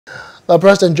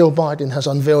President Joe Biden has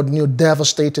unveiled new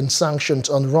devastating sanctions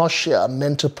on Russia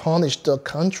meant to punish the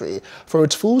country for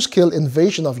its full-scale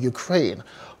invasion of Ukraine,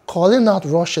 calling out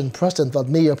Russian President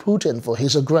Vladimir Putin for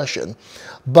his aggression.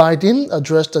 Biden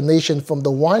addressed the nation from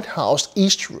the White House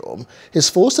East Room, his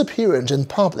first appearance in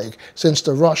public since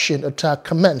the Russian attack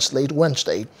commenced late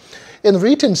Wednesday. In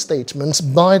written statements,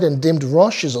 Biden deemed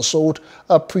Russia's assault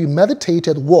a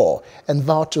premeditated war and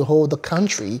vowed to hold the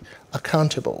country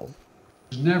accountable.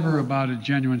 It was never about a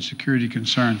genuine security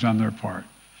concerns on their part.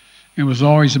 It was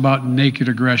always about naked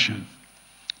aggression,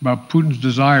 about Putin's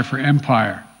desire for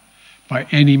empire by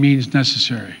any means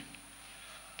necessary,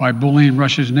 by bullying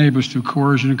Russia's neighbors through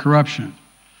coercion and corruption,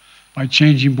 by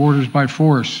changing borders by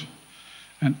force,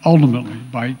 and ultimately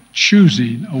by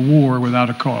choosing a war without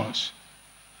a cause.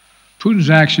 Putin's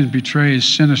actions betray his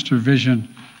sinister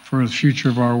vision for the future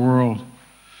of our world,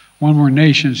 one where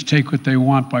nations take what they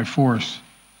want by force.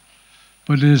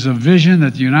 But it is a vision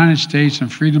that the United States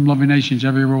and freedom-loving nations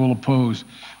everywhere will oppose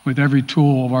with every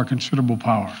tool of our considerable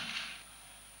power.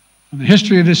 When the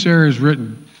history of this era is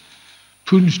written,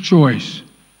 Putin's choice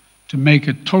to make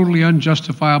a totally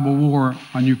unjustifiable war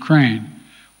on Ukraine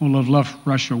will have left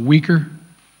Russia weaker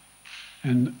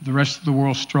and the rest of the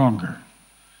world stronger.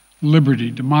 Liberty,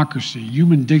 democracy,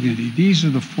 human dignity, these are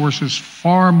the forces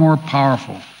far more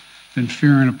powerful than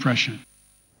fear and oppression.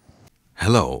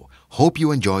 Hello, hope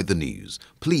you enjoyed the news.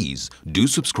 Please do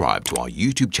subscribe to our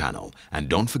YouTube channel and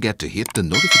don't forget to hit the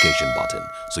notification button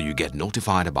so you get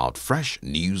notified about fresh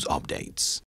news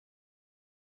updates.